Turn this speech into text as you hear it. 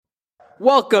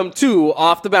Welcome to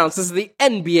Off the Bounce. This is the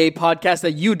NBA podcast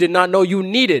that you did not know you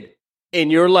needed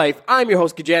in your life. I'm your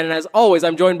host, Kajan, and as always,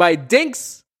 I'm joined by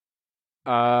Dinks.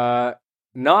 Not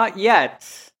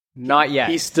yet. Not yet.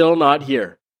 He's still not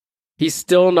here. He's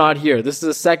still not here. This is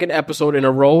the second episode in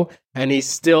a row, and he's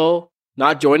still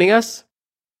not joining us.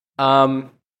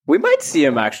 We might see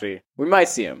him, actually. We might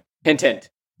see him. Hint,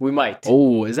 hint. We might.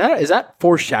 Oh, is that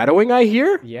foreshadowing I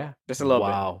hear? Yeah, just a little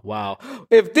bit. Wow.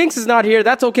 If Dinks is not here,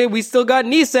 that's okay. We still got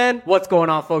Nissan. What's going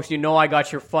on, folks? You know I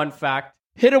got your fun fact.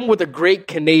 Hit him with a great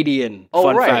Canadian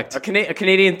fun fact. A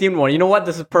Canadian-themed one. You know what?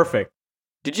 This is perfect.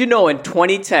 Did you know in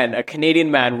 2010, a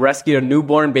Canadian man rescued a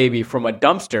newborn baby from a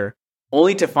dumpster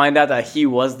only to find out that he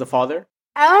was the father?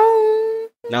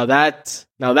 Now that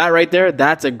right there,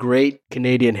 that's a great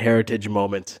Canadian heritage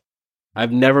moment.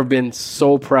 I've never been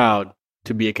so proud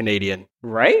to be a Canadian.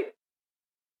 Right?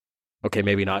 Okay,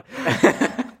 maybe not.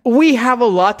 We have a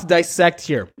lot to dissect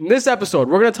here. In this episode,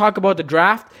 we're going to talk about the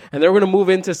draft, and then we're going to move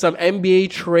into some NBA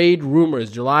trade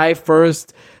rumors. July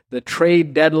 1st, the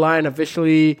trade deadline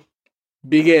officially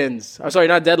begins. I'm sorry,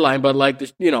 not deadline, but like,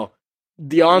 the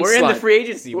onslaught. We're in the free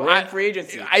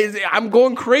agency. I'm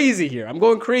going crazy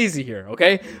here.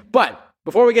 Okay? But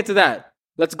before we get to that,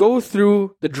 let's go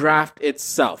through the draft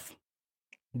itself.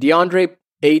 DeAndre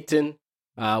Ayton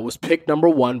was picked number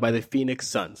 1 by the Phoenix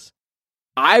Suns.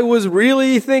 I was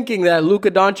really thinking that Luka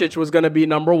Doncic was going to be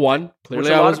number 1. Clearly,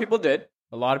 a lot of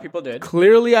people did.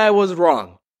 Clearly, I was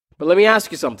wrong. But let me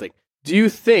ask you something. Do you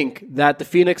think that the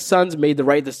Phoenix Suns made the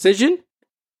right decision?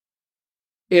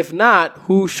 If not,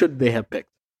 who should they have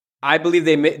picked? I believe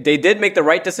they did make the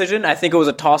right decision. I think it was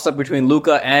a toss-up between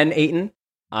Luka and Ayton.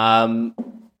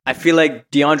 I feel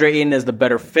like DeAndre Ayton is the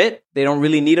better fit. They don't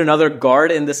really need another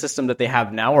guard in the system that they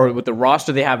have now, or with the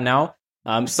roster they have now.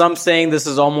 Some saying this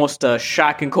is almost a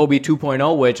Shaq and Kobe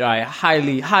 2.0, which I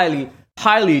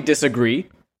highly disagree.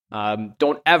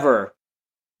 Don't ever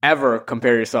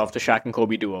compare yourself to Shaq and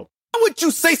Kobe duo. Why would you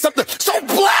say something so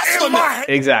blasphemous?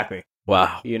 Exactly.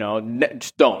 Wow.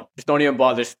 Just don't even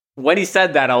bother. When he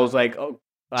said that, I was like,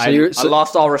 I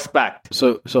lost all respect.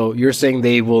 So you're saying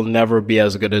they will never be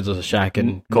as good as a Shaq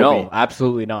and Kobe? No,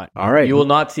 absolutely not. All right. You will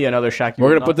not see another Shaq. We're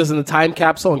going to put this in the time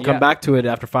capsule and come back to it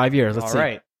after 5 years. Let's see. All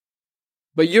right.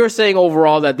 But you're saying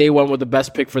overall that they went with the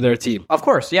best pick for their team. Of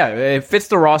course, yeah. It fits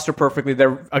the roster perfectly.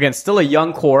 They're, again, still a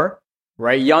young core,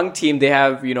 right? Young team. They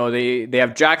have, they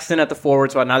have Jackson at the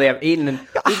forward spot. Now they have Ayton. And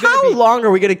how long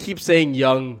are we going to keep saying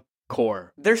young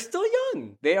core? They're still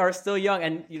young. They are still young.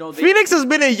 And, Phoenix has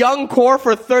been a young core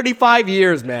for 35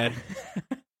 years, man.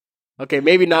 Okay,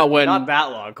 maybe not when not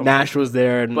that long. Nash was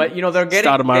there. But, they're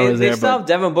getting, they still have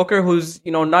Devin Booker, who's,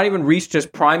 not even reached his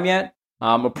prime yet.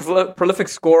 A prolific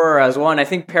scorer as well, and I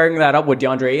think pairing that up with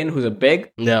DeAndre Ayton, who's a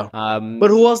big. Yeah.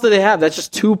 But who else do they have? That's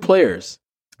just 2 players.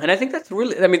 And I think that's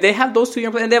really, they have those 2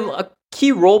 young players, and they have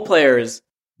key role players,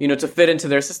 to fit into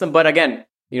their system. But again,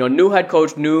 new head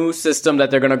coach, new system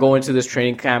that they're going to go into this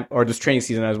training camp or this training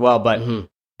season as well. But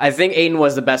I think Ayton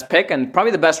was the best pick and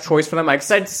probably the best choice for them. I'm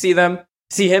excited to see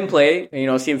him play,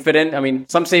 see him fit in.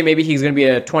 Some say maybe he's going to be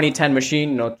a 20-10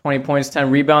 machine, 20 points,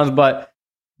 10 rebounds, but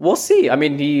we'll see.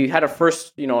 He had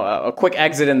a quick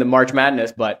exit in the March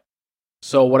Madness, but...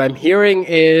 So what I'm hearing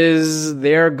is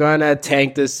they're gonna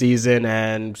tank this season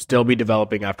and still be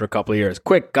developing after a couple of years.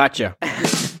 Quick, gotcha.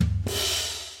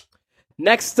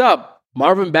 Next up,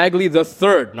 Marvin Bagley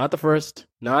III, not the first,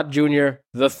 not junior,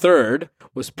 the third,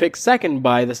 was picked second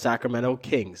by the Sacramento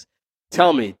Kings.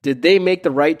 Tell me, did they make the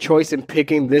right choice in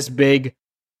picking this big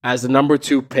as the number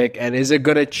 2 pick, and is it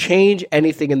gonna change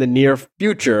anything in the near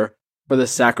future for the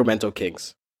Sacramento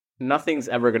Kings? Nothing's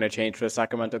ever going to change for the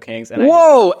Sacramento Kings. And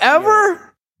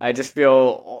I just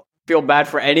feel bad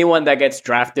for anyone that gets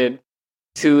drafted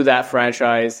to that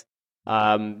franchise.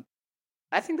 I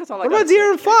think that's all I got. What about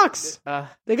De'Aaron Fox?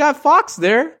 They got Fox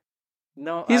there.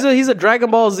 No, he's a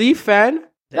Dragon Ball Z fan.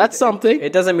 That's something.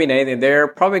 It doesn't mean anything. They're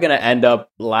probably going to end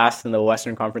up last in the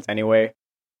Western Conference anyway.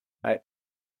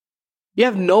 You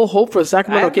have no hope for the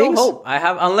Sacramento Kings? No hope. I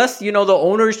have, unless, the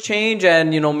owners change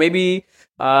and, maybe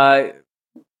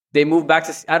they move back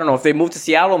to, I don't know, if they move to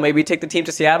Seattle, maybe take the team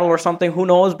to Seattle or something. Who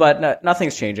knows? But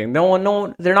nothing's changing. They're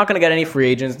not going to get any free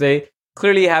agents. They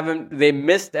clearly they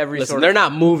missed every they're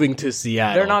not moving to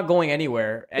Seattle. They're not going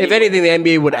anywhere. If anything, the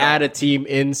NBA would add a team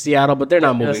in Seattle, but they're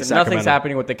not moving to Sacramento. Nothing's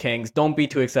happening with the Kings. Don't be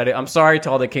too excited. I'm sorry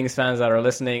to all the Kings fans that are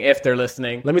listening, if they're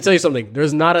listening. Let me tell you something.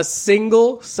 There's not a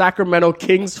single Sacramento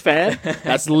Kings fan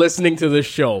that's listening to this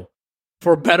show,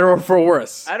 for better or for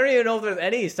worse. I don't even know if there's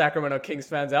any Sacramento Kings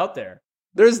fans out there.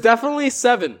 There's definitely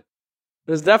 7.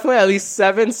 There's definitely at least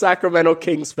 7 Sacramento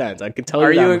Kings fans. I can tell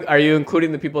you. Are you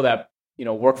including the people that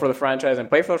work for the franchise and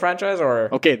play for the franchise,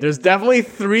 or Okay, there's definitely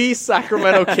 3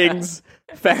 Sacramento Kings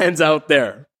fans out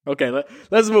there. Okay,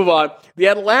 let's move on. The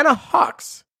Atlanta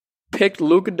Hawks picked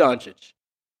Luka Doncic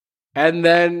and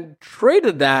then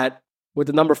traded that with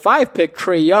the number 5 pick,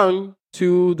 Trae Young,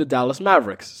 to the Dallas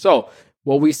Mavericks. So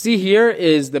what we see here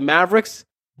is the Mavericks,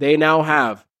 they now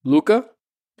have Luka,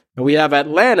 and we have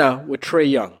Atlanta with Trae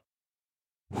Young.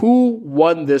 Who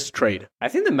won this trade? I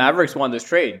think the Mavericks won this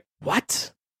trade.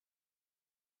 What?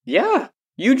 Yeah.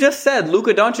 You just said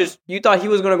Luka Doncic, you thought he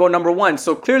was going to go number 1.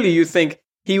 So clearly you think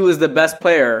he was the best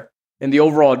player in the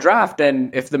overall draft.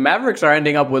 And if the Mavericks are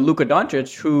ending up with Luka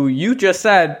Doncic, who you just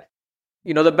said,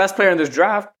 the best player in this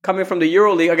draft, coming from the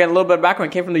EuroLeague, again, a little bit of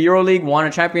background, came from the EuroLeague, won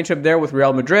a championship there with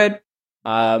Real Madrid.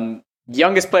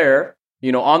 Youngest player,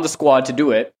 on the squad to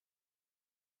do it.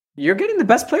 You're getting the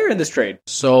best player in this trade.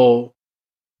 So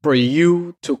for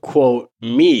you to quote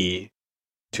me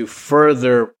to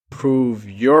further prove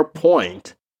your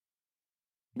point,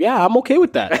 yeah, I'm okay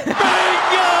with that.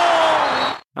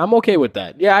 I'm okay with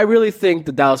that. Yeah, I really think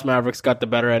the Dallas Mavericks got the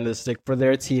better end of the stick for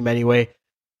their team anyway.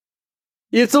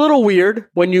 It's a little weird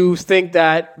when you think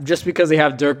that just because they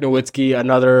have Dirk Nowitzki,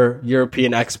 another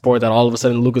European export, that all of a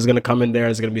sudden Luka's going to come in there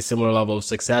and is going to be a similar level of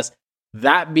success.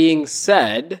 That being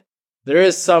said, there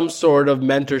is some sort of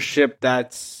mentorship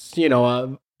that's,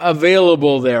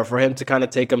 available there for him to kind of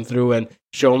take him through and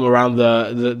show him around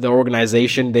the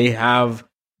organization. They have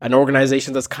an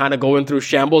organization that's kind of going through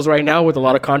shambles right now with a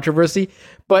lot of controversy,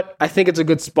 but I think it's a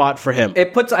good spot for him.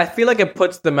 I feel like it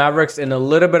puts the Mavericks in a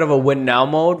little bit of a win now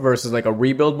mode versus like a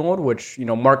rebuild mode, which,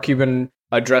 Mark Cuban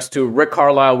addressed to. Rick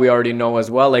Carlisle, we already know as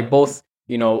well. Like both,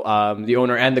 the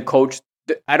owner and the coach,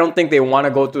 I don't think they want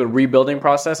to go through the rebuilding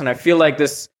process. And I feel like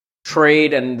this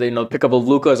trade and the pickup of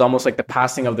Luka is almost like the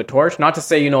passing of the torch. Not to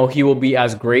say, he will be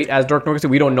as great as Dirk Nowitzki.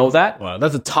 We don't know that. Wow,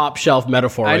 that's a top shelf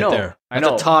metaphor right there. That's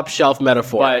a top shelf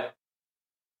metaphor. But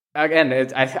again,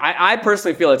 I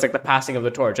personally feel it's like the passing of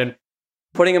the torch. And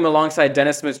putting him alongside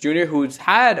Dennis Smith Jr., who's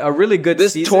had a really good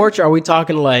season. This torch, are we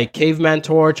talking like caveman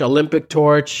torch, Olympic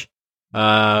torch,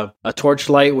 a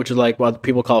torchlight, which is like what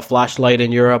people call a flashlight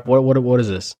in Europe? What is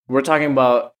this? We're talking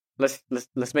about, let's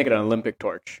make it an Olympic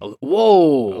torch.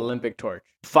 Whoa. Olympic torch.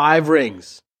 5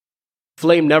 rings.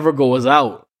 Flame never goes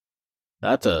out.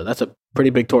 That's a pretty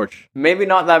big torch. Maybe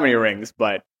not that many rings,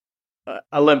 but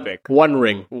Olympic. 1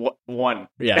 ring. One.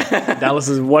 Yeah. Dallas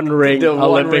is 1 ring. The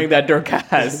Olympic. 1 ring that Dirk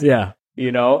has. Yeah.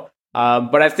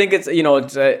 But I think it's,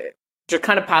 just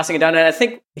kind of passing it down. And I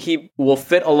think he will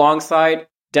fit alongside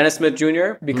Dennis Smith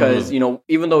Jr. because,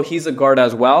 even though he's a guard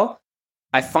as well,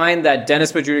 I find that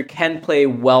Dennis Smith Jr. can play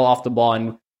well off the ball.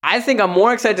 And I think I'm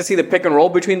more excited to see the pick and roll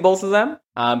between both of them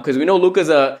because we know Luka's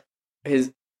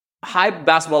his high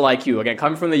basketball IQ. Again,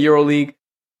 coming from the EuroLeague,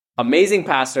 amazing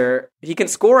passer. He can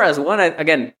score as one.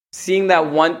 Again, seeing that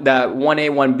 1A,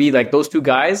 1B, like those 2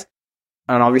 guys.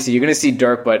 And obviously, you're going to see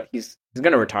Dirk, but he's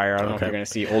going to retire. I don't know if you're going to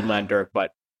see old man Dirk,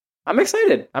 but I'm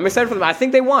excited. I'm excited for them. I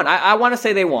think they won. I want to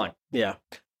say they won. Yeah.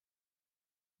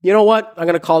 You know what? I'm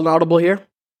going to call an audible here.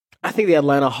 I think the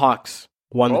Atlanta Hawks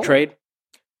won the trade.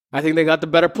 I think they got the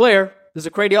better player. This is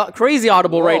a crazy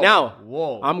audible right now.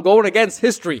 Whoa. I'm going against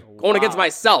history, going against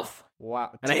myself.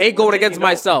 Wow. And I hate going against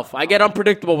myself. I get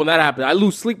unpredictable when that happens. I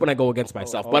lose sleep when I go against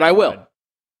myself, but I will.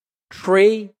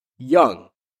 Trae Young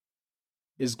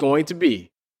is going to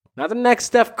be, not the next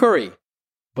Steph Curry,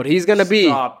 but he's going to be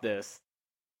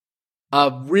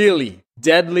a really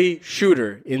deadly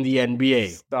shooter in the NBA.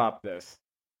 Stop this.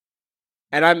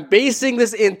 And I'm basing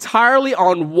this entirely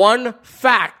on one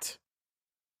fact.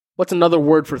 What's another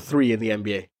word for 3 in the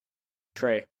NBA?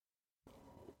 Trey.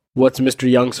 What's Mr.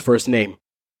 Young's first name?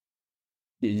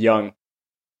 Young.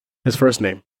 His first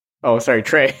name. Oh, sorry,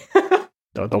 Trey.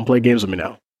 Don't play games with me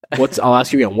now. I'll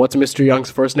ask you again. What's Mr.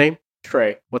 Young's first name?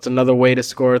 Trey. What's another way to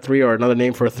score a 3 or another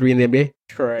name for a 3 in the NBA?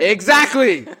 Trey.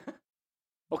 Exactly.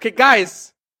 Okay,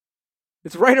 guys.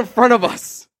 It's right in front of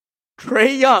us.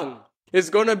 Trae Young is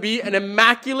going to be an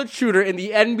immaculate shooter in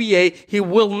the NBA. He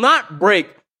will not break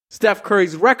Steph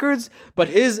Curry's records, but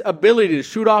his ability to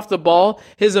shoot off the ball,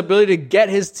 his ability to get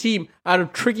his team out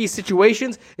of tricky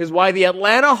situations is why the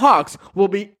Atlanta Hawks will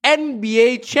be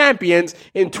NBA champions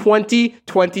in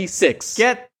 2026.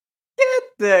 Get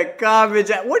the garbage.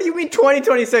 What do you mean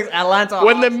 2026 Atlanta Hawks?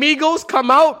 When the Migos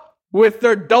come out with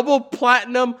their double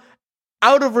platinum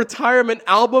out of retirement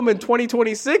album in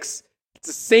 2026, it's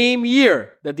the same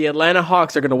year that the Atlanta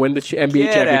Hawks are going to win the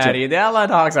NBA championship. The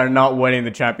Atlanta Hawks are not winning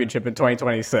the championship in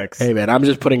 2026. Hey, man, I'm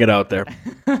just putting it out there.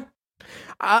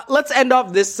 Let's end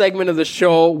off this segment of the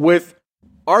show with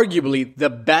arguably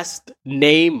the best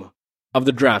name of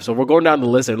the draft. So we're going down the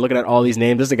list and looking at all these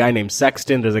names. There's a guy named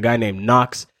Sexton. There's a guy named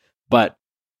Knox. But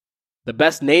the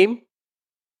best name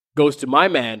goes to my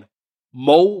man,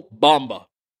 Mo Bamba.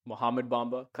 Mohamed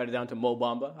Bamba. Cut it down to Mo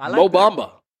Bamba. I like Mo that.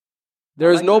 Bamba.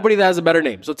 There is nobody that has a better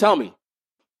name. So tell me,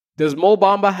 does Mo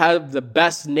Bamba have the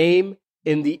best name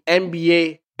in the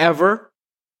NBA ever?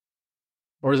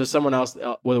 Or is there someone else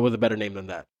with a better name than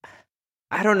that?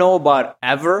 I don't know about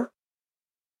ever.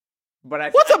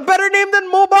 But What's a better name than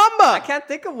Mo Bamba? I can't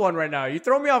think of one right now. You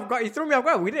throw me off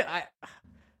guard. We didn't.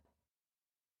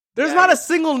 There's not a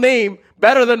single name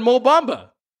better than Mo Bamba.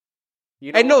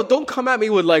 You know And no, don't come at me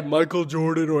with like Michael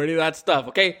Jordan or any of that stuff,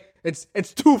 okay?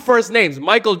 It's two first names.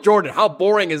 Michael Jordan. How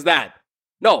boring is that?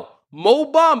 No,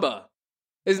 Mo Bamba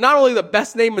is not only the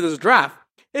best name in this draft,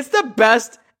 it's the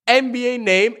best NBA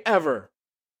name ever.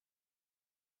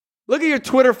 Look at your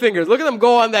Twitter fingers. Look at them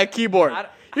go on that keyboard.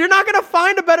 You're not going to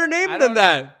find a better name than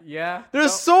that. Yeah.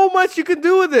 There's so much you can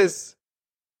do with this.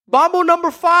 Bombo number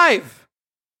 5.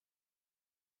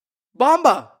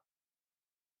 Bamba.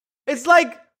 It's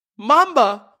like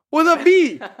Mamba with a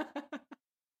B.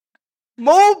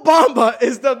 Mo Bamba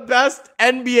is the best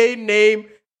NBA name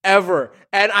ever.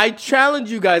 And I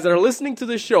challenge you guys that are listening to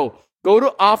the show, go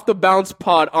to Off the Bounce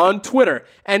Pod on Twitter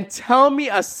and tell me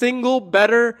a single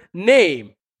better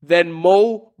name than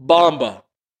Mo Bamba.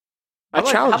 I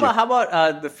challenge you. How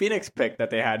about the Phoenix pick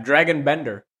that they had, Dragon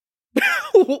Bender?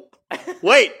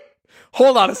 Wait,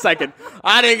 hold on a second.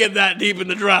 I didn't get that deep in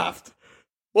the draft.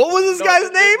 What was this guy's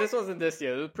name? This wasn't this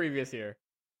year. This was previous year.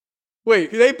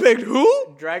 Wait, they picked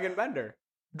who? Dragon Bender.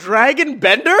 Dragon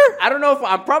Bender? I don't know if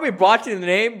I'm probably botching the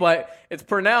name, but it's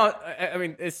pronounced. I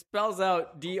mean, it spells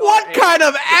out D-R-A. What kind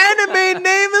of anime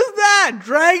name is that?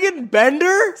 Dragon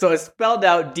Bender? So it's spelled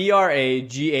out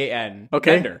D-R-A-G-A-N.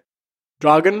 Okay. Bender.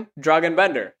 Dragon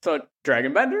Bender. So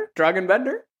Dragon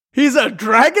Bender. He's a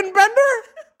Dragon Bender?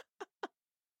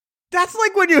 That's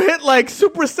like when you hit like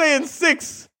Super Saiyan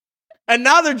 6 and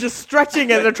now they're just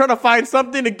stretching and they're trying to find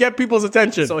something to get people's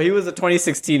attention. So he was a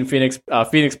 2016 Phoenix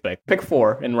pick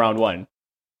 4 in round 1.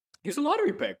 He's a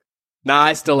lottery pick. Nah,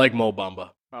 I still like Mo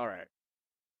Bamba. All right.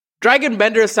 Dragon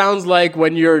Bender sounds like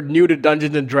when you're new to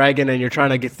Dungeons and Dragons and you're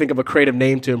trying to think of a creative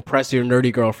name to impress your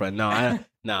nerdy girlfriend. No,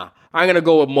 nah. I'm going to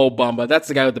go with Mo Bamba. That's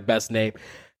the guy with the best name.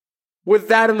 With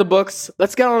that in the books,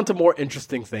 let's get on to more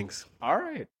interesting things. All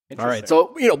right. All right.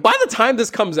 So, by the time this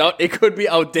comes out, it could be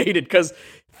outdated because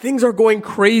things are going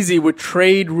crazy with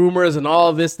trade rumors and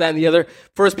all this, that, and the other.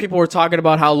 First, people were talking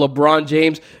about how LeBron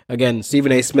James, again,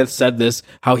 Stephen A. Smith said this,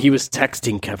 how he was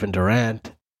texting Kevin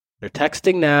Durant. They're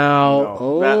texting now.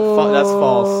 No, that's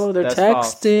false. They're That's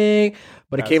texting. false.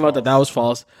 But it That's came out that was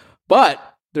false. But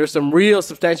there's some real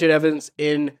substantiated evidence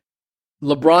in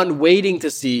LeBron waiting to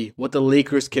see what the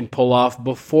Lakers can pull off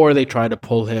before they try to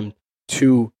pull him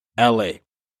to LA.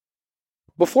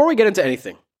 Before we get into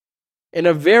anything, in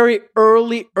a very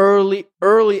early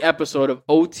episode of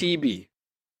OTB,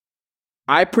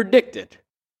 I predicted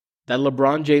that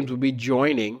LeBron James would be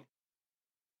joining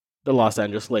the Los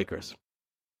Angeles Lakers.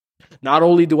 Not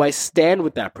only do I stand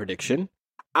with that prediction,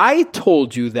 I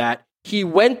told you that he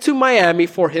went to Miami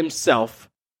for himself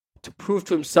to prove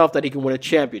to himself that he can win a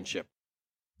championship.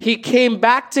 He came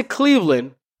back to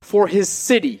Cleveland for his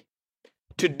city,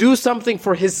 to do something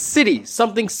for his city,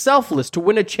 something selfless, to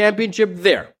win a championship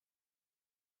there.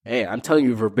 Hey, I'm telling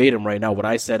you verbatim right now what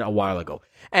I said a while ago.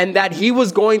 And that he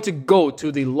was going to go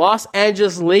to the Los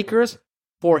Angeles Lakers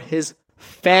for his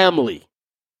family.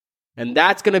 And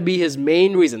that's going to be his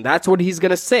main reason. That's what he's going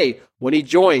to say when he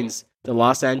joins the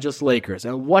Los Angeles Lakers.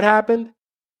 And what happened?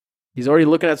 He's already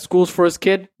looking at schools for his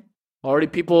kid. Already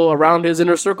people around his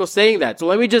inner circle saying that. So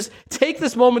let me just take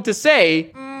this moment to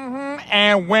say...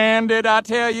 And when did I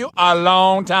tell you? A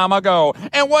long time ago.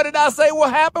 And what did I say will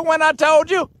happen when I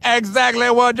told you? Exactly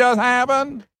what just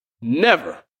happened.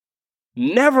 Never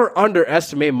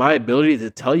underestimate my ability to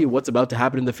tell you what's about to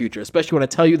happen in the future, especially when I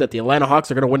tell you that the Atlanta Hawks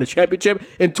are going to win a championship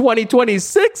in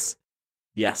 2026.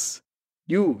 Yes.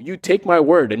 You take my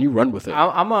word and you run with it.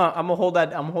 I'm gonna hold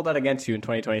that against you in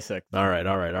 2026. All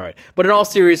right. But in all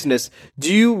seriousness,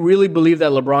 do you really believe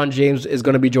that LeBron James is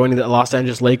going to be joining the Los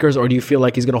Angeles Lakers, or do you feel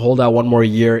like he's going to hold out one more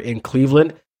year in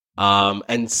Cleveland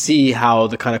and see how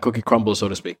the kind of cookie crumbles, so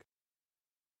to speak?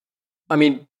 I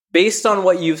mean, based on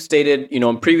what you've stated,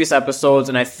 in previous episodes,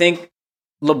 and I think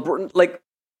LeBron,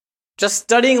 just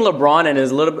studying LeBron and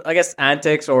his little, I guess,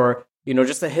 antics or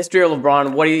just the history of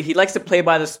LeBron, what he likes to play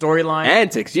by the storyline.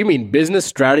 Antics? You mean business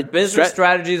strategy? Business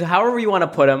strategies, however you want to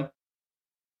put him.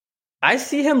 I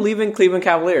see him leaving Cleveland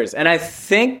Cavaliers. And I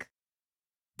think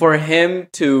for him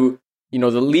to,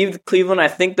 leave Cleveland, I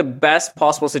think the best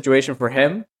possible situation for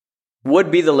him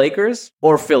would be the Lakers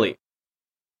or Philly.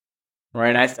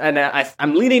 Right?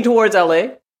 I'm leaning towards LA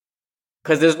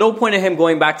because there's no point in him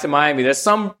going back to Miami. There's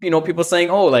some, people saying,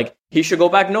 oh, like he should go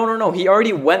back. No. He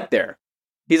already went there.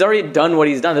 He's already done what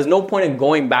he's done. There's no point in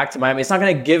going back to Miami. It's not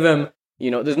going to give him,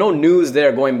 there's no news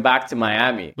there going back to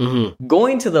Miami. Mm-hmm.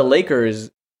 Going to the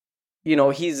Lakers,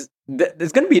 there's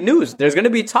going to be news. There's going to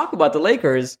be talk about the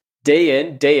Lakers day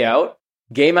in, day out,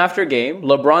 game after game.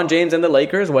 LeBron James and the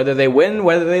Lakers, whether they win,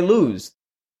 whether they lose.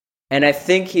 And I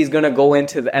think he's going to go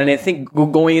into and I think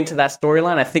going into that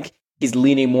storyline, I think he's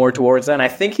leaning more towards that. And I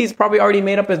think he's probably already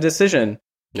made up a decision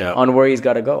on where he's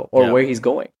got to go or where he's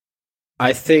going.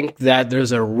 I think that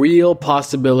there's a real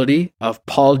possibility of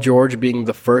Paul George being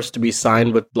the first to be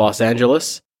signed with Los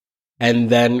Angeles.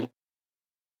 And then,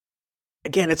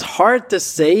 again, it's hard to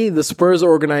say the Spurs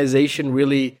organization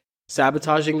really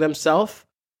sabotaging themselves.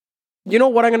 You know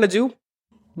what I'm going to do?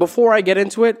 Before I get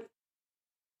into it,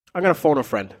 I'm going to phone a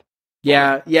friend.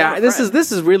 Yeah. This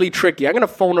is really tricky. I'm going to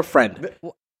phone a friend.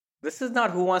 This is not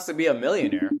Who Wants to Be a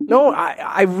Millionaire. No,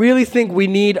 I really think we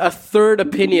need a third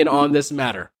opinion on this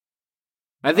matter.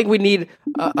 I think we need,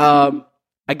 I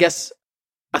guess,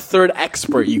 a third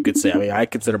expert, you could say. I mean, I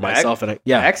consider myself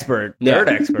expert. Third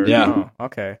expert. Yeah. Oh,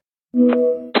 okay.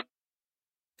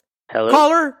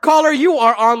 Hello? Caller, you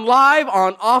are on live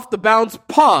on Off the Bounce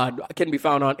Pod. Can be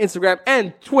found on Instagram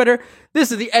and Twitter.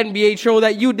 This is the NBA show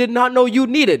that you did not know you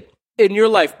needed in your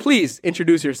life. Please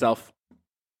introduce yourself.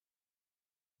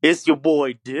 It's your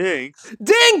boy Dinks.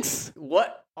 Dinks!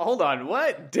 What? Hold on,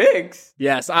 what? Dinks?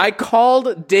 Yes, I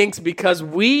called Dinks because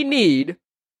we need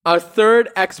a third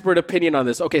expert opinion on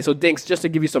this. Okay, so Dinks, just to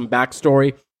give you some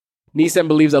backstory, Neeson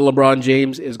believes that LeBron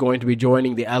James is going to be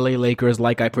joining the LA Lakers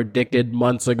like I predicted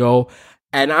months ago.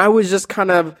 And I was just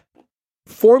kind of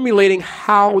formulating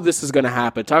how this is going to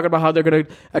happen, talking about how they're going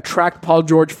to attract Paul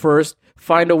George first,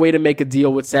 find a way to make a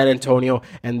deal with San Antonio,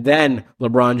 and then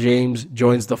LeBron James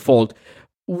joins the fold.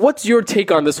 What's your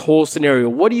take on this whole scenario?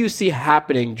 What do you see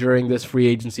happening during this free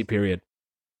agency period?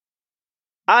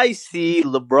 I see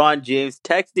LeBron James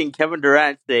texting Kevin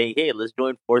Durant saying, hey, let's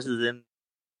join forces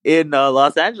in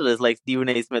Los Angeles like Stephen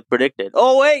A. Smith predicted.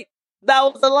 Oh, wait, that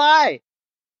was a lie.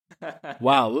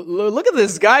 Wow, look at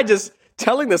this guy just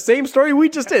telling the same story we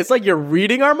just did. It's like you're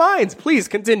reading our minds. Please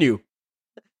continue.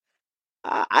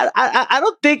 I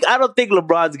don't think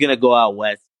LeBron's going to go out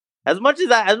west. As much as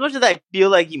I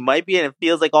feel like he might be, and it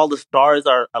feels like all the stars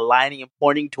are aligning and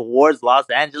pointing towards Los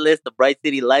Angeles, the bright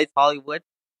city lights, Hollywood,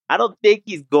 I don't think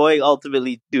he's going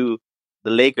ultimately to the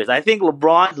Lakers. I think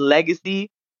LeBron's legacy,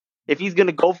 if he's going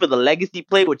to go for the legacy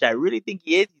play, which I really think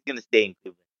he is, he's going to stay in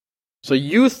Cleveland. So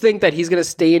you think that he's going to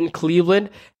stay in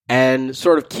Cleveland and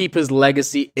sort of keep his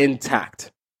legacy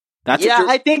intact?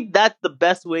 I think that's the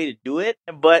best way to do it.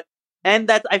 I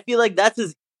feel like that's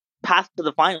his path to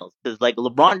the finals, because like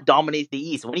LeBron dominates the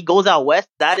East. When he goes out west,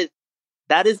 that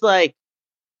is like,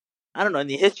 I don't know, in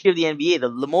the history of the NBA,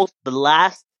 the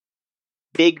last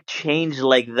big change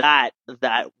like that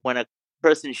when a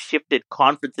person shifted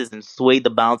conferences and swayed the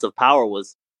balance of power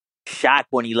was Shaq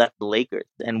when he left the Lakers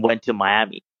and went to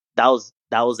Miami. That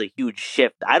was a huge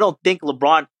shift. I don't think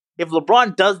if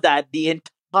LeBron does that, the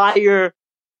entire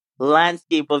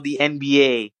landscape of the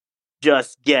NBA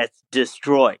just gets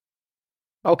destroyed.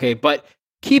 Okay, but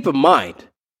keep in mind,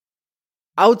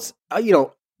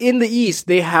 in the East,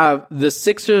 they have the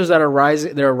Sixers that are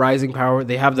rising. They're a rising power.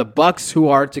 They have the Bucks who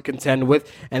are to contend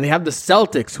with, and they have the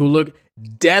Celtics who look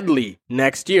deadly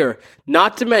next year.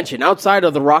 Not to mention, outside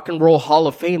of the Rock and Roll Hall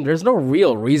of Fame, there's no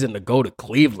real reason to go to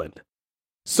Cleveland.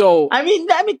 So I mean,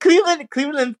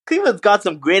 Cleveland's got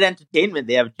some great entertainment.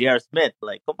 They have J.R. Smith.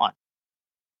 Like, come on.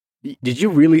 Did you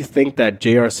really think that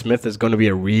J.R. Smith is going to be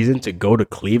a reason to go to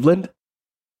Cleveland?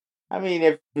 I mean,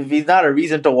 if he's not a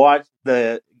reason to watch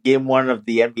the Game 1 of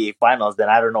the NBA Finals, then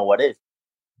I don't know what is.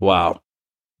 Wow.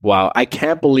 I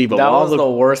can't believe it. That was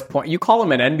the worst point. You call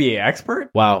him an NBA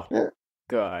expert? Wow.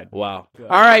 God. Wow.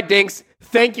 All right, Dinks.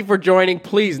 Thank you for joining.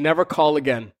 Please never call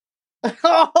again.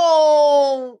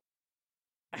 Oh!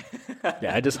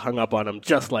 Yeah, I just hung up on him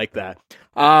just like that.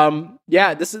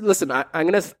 Listen, I'm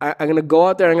gonna go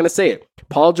out there and I'm gonna say it.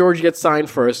 Paul George gets signed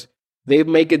first. They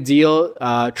make a deal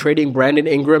trading Brandon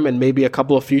Ingram and maybe a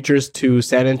couple of futures to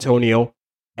San Antonio,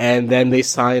 and then they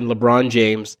sign LeBron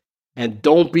James. And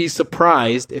don't be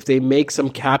surprised if they make some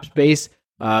cap space,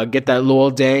 get that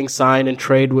Luol Deng sign and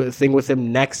trade with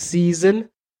him next season,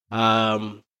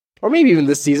 or maybe even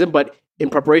this season, but in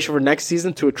preparation for next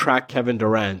season to attract Kevin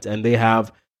Durant. And they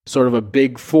have sort of a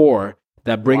big four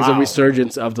that brings a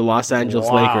resurgence of the Los Angeles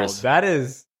Lakers. That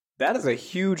is That is a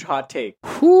huge hot take.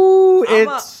 Whew,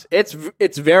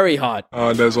 it's very hot.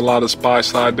 There's a lot of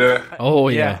spice out there. Oh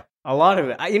yeah. A lot of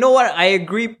it. You know what? I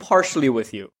agree partially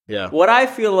with you. Yeah. What I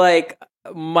feel like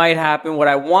might happen, what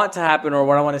I want to happen, or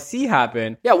what I want to see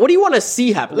happen. Yeah, what do you want to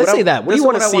see happen? Let's say that. What do you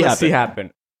want to see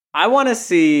happen? I want to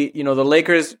see, the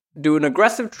Lakers do an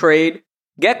aggressive trade,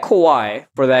 get Kawhi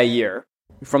for that year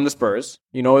from the Spurs.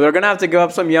 They're going to have to give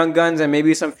up some young guns and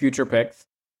maybe some future picks.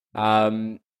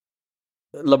 LeBron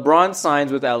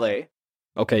signs with LA.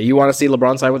 Okay, you want to see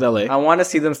LeBron sign with LA? I want to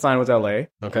see them sign with LA.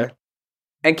 Okay.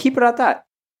 And keep it at that.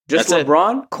 Just That's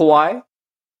LeBron, Kawhi.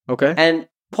 Okay. And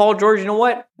Paul George, you know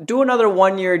what? Do another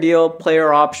 1-year deal,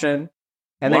 player option.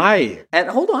 And Why? And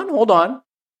hold on.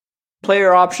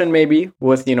 Player option maybe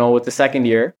with the second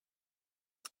year.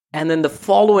 And then the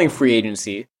following free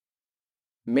agency,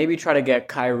 maybe try to get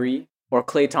Kyrie or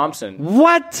Klay Thompson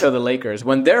to the Lakers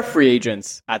when they're free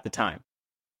agents at the time.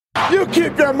 You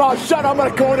keep your mouth shut, I'm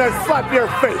gonna go in there and slap your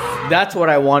face. That's what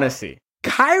I want to see.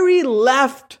 Kyrie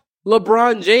left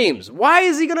LeBron James. Why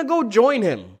is he going to go join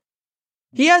him?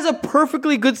 He has a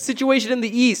perfectly good situation in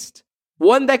the East.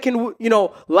 One that can,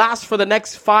 last for the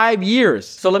next 5 years.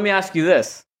 So let me ask you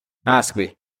this. Ask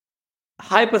me.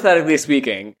 Hypothetically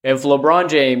speaking, if LeBron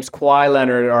James, Kawhi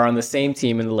Leonard are on the same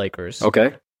team in the Lakers,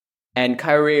 Okay. and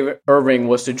Kyrie Irving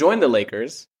was to join the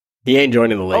Lakers, He ain't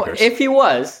joining the Lakers. if he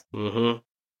was, Mm-hmm.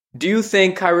 do you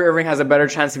think Kyrie Irving has a better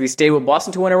chance if he stayed with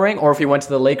Boston to win a ring, or if he went to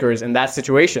the Lakers in that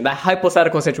situation, that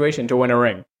hypothetical situation, to win a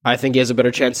ring? I think he has a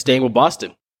better chance staying with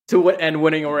Boston. And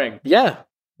winning a ring. Yeah.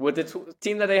 With the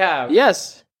team that they have.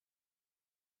 Yes.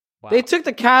 Wow. They took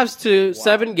the Cavs to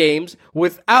 7 games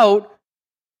without...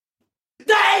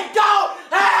 They don't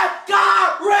have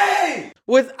Kyrie!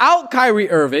 Without Kyrie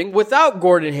Irving, without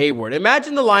Gordon Hayward.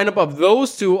 Imagine the lineup of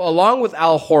those two, along with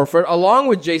Al Horford, along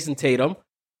with Jason Tatum,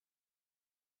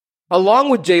 along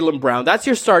with Jaylen Brown. That's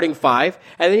your starting 5.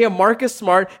 And then you have Marcus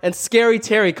Smart and Scary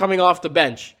Terry coming off the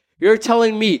bench. You're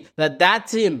telling me that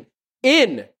team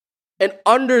in an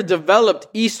underdeveloped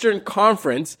Eastern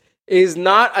Conference is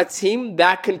not a team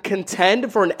that can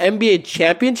contend for an NBA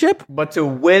championship? But to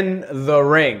win the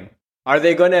ring, are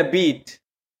they going to beat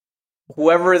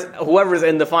whoever's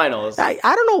in the finals? I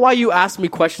don't know why you ask me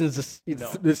questions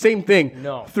the same thing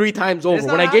 3 times over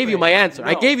when I gave you my answer.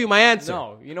 I gave you my answer.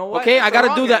 No, you know what? Okay, It's I the got to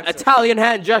wrong do that answer. Italian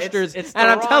hand gestures, It's the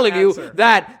and I'm wrong telling answer. you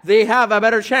that they have a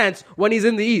better chance when he's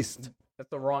in the East.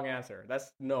 That's the wrong answer.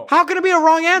 That's no. How can it be a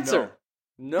wrong answer?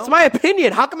 No. It's my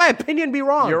opinion. How can my opinion be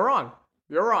wrong? You're wrong.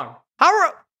 You're wrong.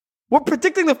 We're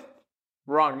predicting the...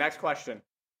 Wrong. Next question.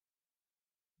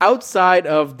 Outside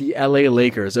of the LA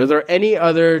Lakers, are there any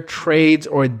other trades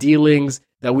or dealings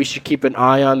that we should keep an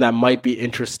eye on that might be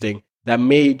interesting, that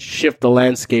may shift the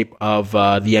landscape of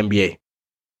the NBA?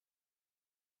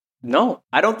 No,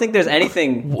 I don't think there's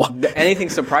anything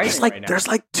surprising right now. There's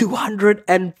like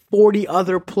 240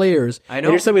 other players. I know.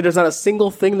 And you're telling me there's not a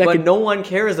single thing that But can... no one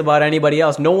cares about anybody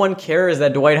else. No one cares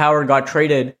that Dwight Howard got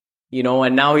traded,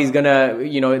 and now he's gonna,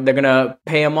 they're gonna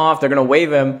pay him off, they're gonna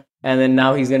waive him, and then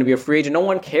now he's gonna be a free agent. No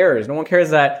one cares. No one cares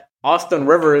that Austin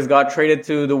Rivers got traded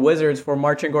to the Wizards for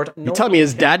Marcin Gortat. You tell me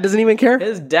his dad doesn't even care?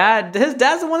 His dad's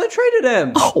the one that traded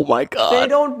him. Oh my God.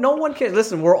 No one cares.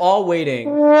 Listen, we're all waiting.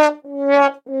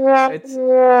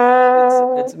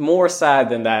 It's more sad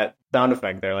than that sound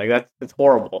effect there. Like it's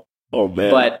horrible. Oh man.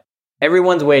 But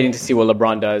everyone's waiting to see what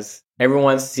LeBron does.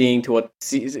 Everyone's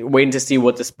waiting to see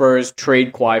what the Spurs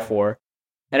trade Kawhi for.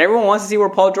 And everyone wants to see where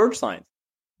Paul George signs.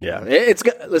 Yeah.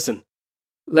 Listen,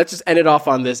 let's just end it off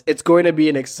on this. It's going to be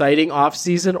an exciting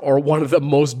offseason or one of the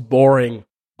most boring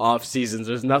off seasons.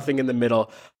 There's nothing in the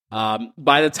middle.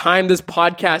 By the time this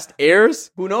podcast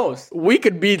airs, Who knows? we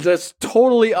could be just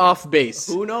totally off base.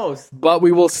 Who knows? But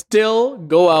we will still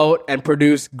go out and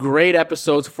produce great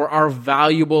episodes for our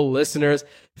valuable listeners.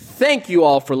 Thank you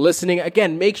all for listening.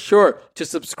 Again, make sure to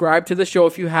subscribe to the show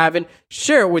if you haven't.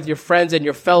 Share it with your friends and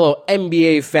your fellow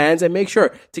NBA fans. And make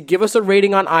sure to give us a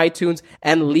rating on iTunes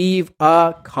and leave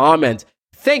a comment.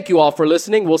 Thank you all for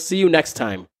listening. We'll see you next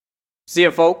time. See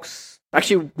you, folks.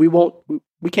 Actually, we won't.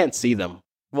 We can't see them.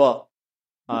 Well,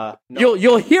 no.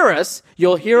 You'll hear us.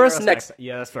 You'll hear us next.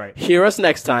 Yeah, that's right. Hear us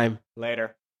next time.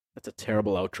 Later. That's a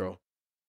terrible outro.